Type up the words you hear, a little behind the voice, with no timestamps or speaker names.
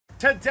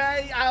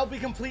Today, I'll be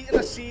completing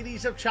a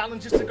series of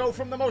challenges to go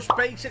from the most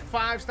basic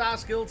 5-star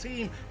skill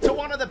team to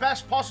one of the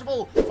best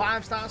possible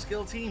 5-star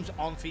skill teams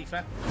on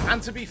FIFA.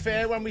 And to be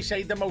fair, when we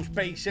say the most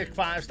basic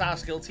 5-star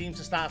skill team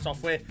to start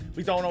off with,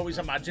 we don't always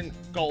imagine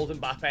Gold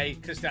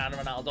Mbappe, Cristiano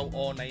Ronaldo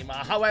or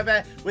Neymar.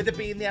 However, with it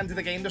being the end of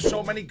the game, there's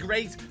so many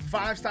great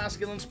 5-star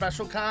skill and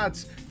special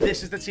cards.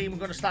 This is the team we're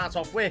going to start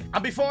off with.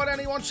 And before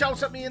anyone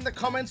shouts at me in the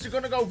comments, you're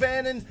going to go,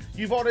 Vernon,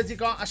 you've already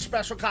got a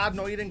special card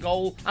Neuer in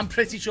goal. I'm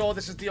pretty sure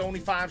this is the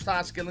only 5-star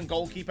skill and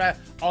goalkeeper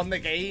on the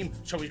game,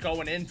 so he's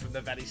going in from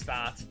the very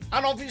start.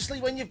 And obviously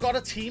when you've got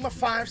a team of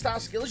 5-star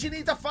skills, you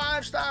need a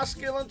 5-star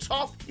skill on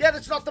top. Yeah,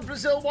 it's not the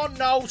Brazil one,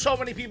 no, so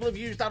many people have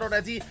used that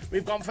already.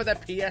 We've gone for the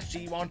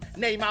PSG one,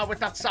 Neymar with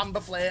that samba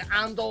flair,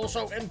 and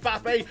also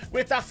Mbappe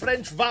with that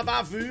French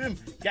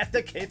va-va-voom. Get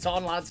the kit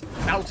on, lads.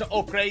 Now to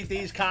upgrade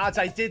these cards,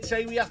 I did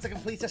say we have to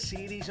complete a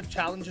series of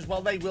challenges.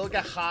 Well, they will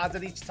get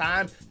harder each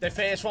time. The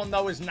first one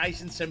though is nice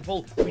and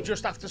simple. We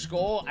just have to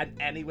score an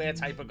anywhere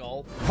type of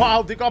goal.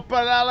 Wow, they got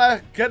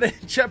Barella,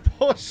 Garincha,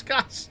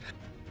 Puskas,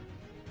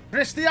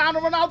 Cristiano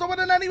Ronaldo with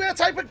an anywhere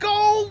type of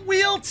goal.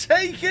 We'll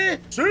take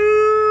it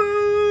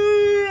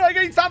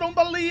against that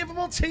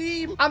unbelievable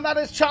team. And that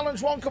is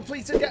challenge 1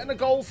 completed, getting a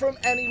goal from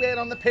anywhere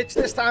on the pitch.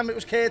 This time it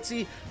was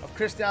courtesy of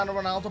Cristiano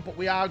Ronaldo, but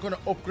we are going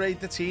to upgrade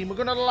the team. We're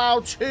going to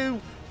allow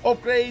 2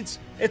 upgrades.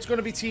 It's going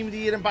to be Team of the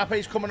Year.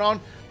 Mbappe's coming on.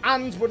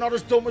 And we're not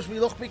as dumb as we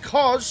look,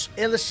 because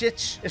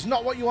Ilicic is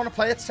not what you want to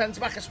play at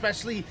centre-back,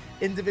 especially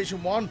in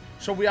Division 1.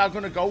 So we are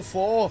going to go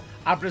for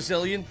a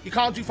Brazilian. You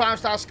can't do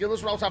 5-star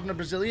skillers without having a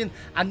Brazilian.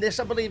 And this,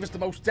 I believe, is the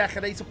most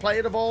decorated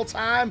player of all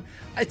time.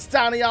 It's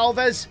Dani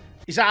Alves.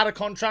 He's out of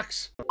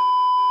contracts.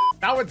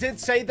 Now, I did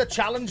say the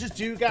challenges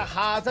do get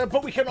harder,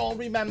 but we can all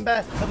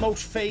remember the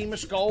most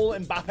famous goal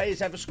Mbappe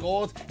has ever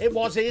scored. It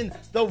was in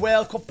the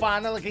World Cup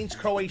final against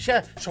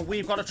Croatia, so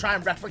we've got to try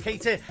and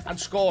replicate it and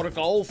score a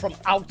goal from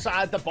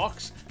outside the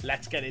box.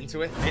 Let's get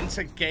into it.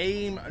 Into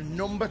game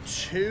number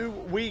 2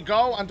 we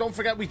go, and don't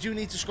forget we do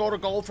need to score a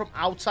goal from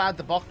outside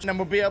the box, and then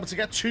we'll be able to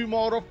get 2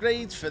 more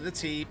upgrades for the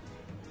team.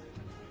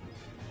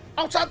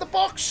 Outside the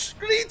box,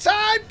 green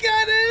time,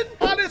 get in,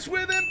 and it's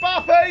with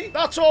Mbappe.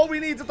 That's all we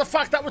needed. The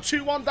fact that we're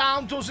 2-1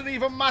 down doesn't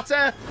even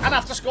matter. And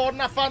after scoring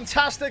that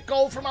fantastic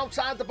goal from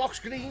outside the box,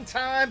 green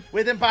time,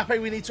 with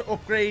Mbappe we need to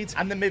upgrade,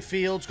 and the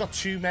midfield's got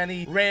too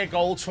many rare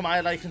golds for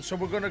my liking, so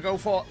we're going to go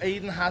for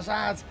Eden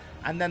Hazard,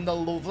 and then the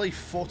lovely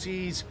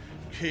footies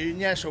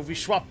Cunha. So if we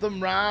swap them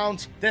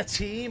round, the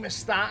team is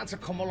starting to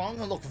come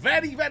along and look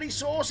very, very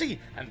saucy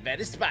and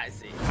very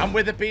spicy. And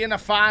with it being a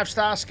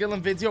 5-star skill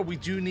and video, we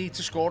do need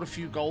to score a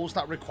few goals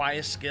that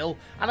require skill.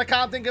 And I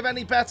can't think of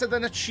any better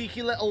than a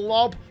cheeky little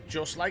lob,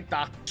 just like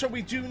that. So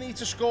we do need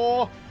to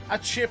score a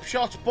chip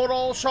shot, but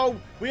also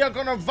we are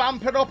going to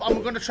vamp it up and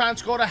we're going to try and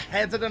score a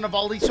header and a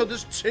volley. So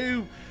there's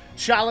 2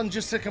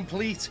 challenges to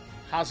complete.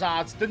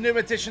 Hazard, the new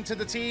addition to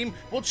the team,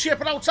 will chip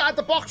it outside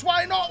the box.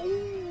 Why not?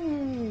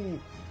 Ooh.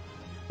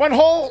 When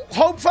all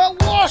hope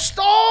felt lost.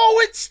 Oh,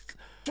 it's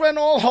when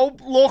all hope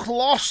looked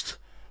lost.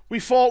 We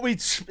thought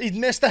he'd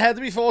missed the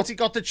header. We thought he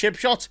got the chip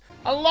shot.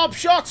 A lob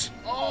shot.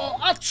 Oh,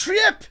 a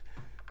trip.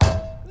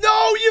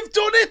 No, you've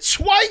done it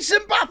twice,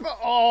 Mbappe.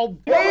 Oh,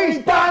 he's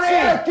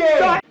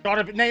panicking.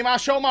 Gotta be Neymar.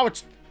 Show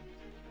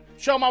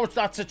him how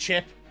that's a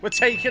chip. We're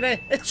taking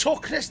it. It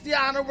took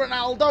Cristiano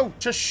Ronaldo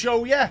to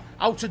show you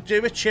how to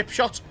do a chip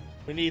shot.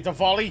 We need a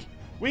volley.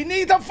 We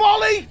need a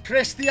volley!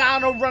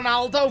 Cristiano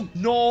Ronaldo,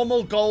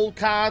 normal gold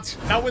card.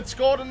 Now, with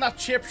scoring that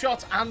chip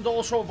shot and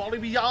also a volley,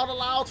 we are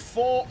allowed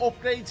 4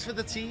 upgrades for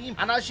the team.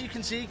 And as you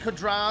can see,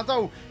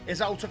 Cuadrado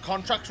is out of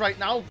contract right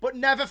now. But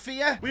never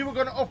fear, we were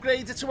going to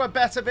upgrade it to a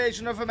better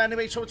version of him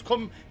anyway, so it's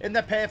come in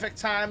the perfect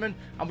timing.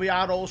 And we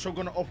are also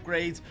going to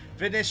upgrade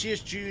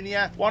Vinicius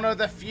Jr., one of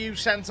the few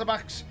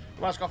centre-backs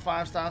who has got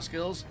 5-star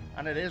skills,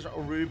 and it is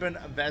Ruben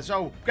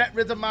Vezo. Get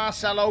rid of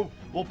Marcelo.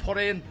 We'll put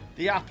in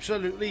the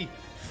absolutely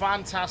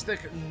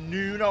fantastic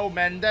Nuno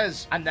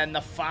Mendes. And then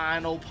the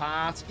final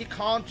part. You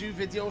can't do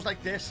videos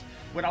like this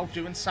without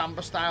doing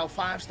Samba style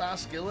 5-star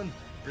skill and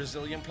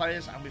Brazilian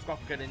players. And we've got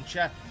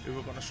Garincha, who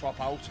we're going to swap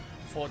out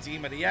for Di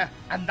Maria.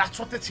 And that's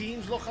what the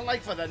team's looking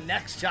like for the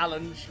next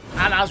challenge.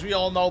 And as we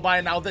all know by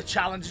now, the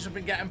challenges have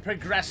been getting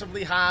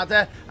progressively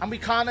harder, and we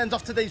can't end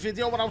off today's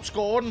video without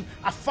scoring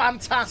a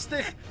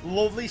fantastic,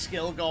 lovely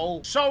skill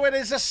goal. So it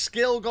is a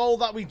skill goal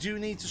that we do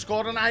need to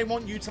score, and I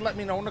want you to let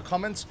me know in the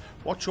comments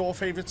what's your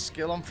favourite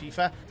skill on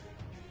FIFA.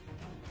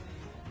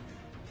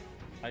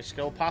 Nice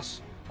skill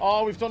pass.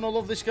 Oh, we've done a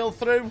lovely skill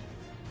through.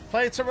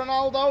 Play it to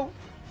Ronaldo.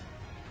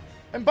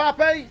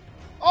 Mbappe.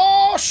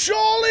 Oh,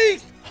 surely!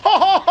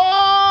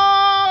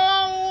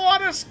 Oh,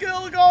 what a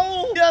skill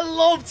goal! You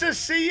love to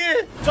see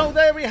it. So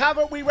there we have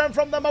it. We went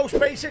from the most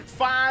basic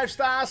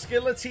 5-star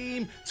skiller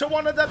team to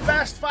one of the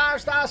best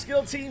 5-star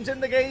skill teams in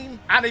the game.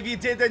 And if you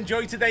did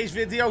enjoy today's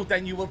video,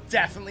 then you will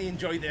definitely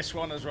enjoy this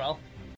one as well.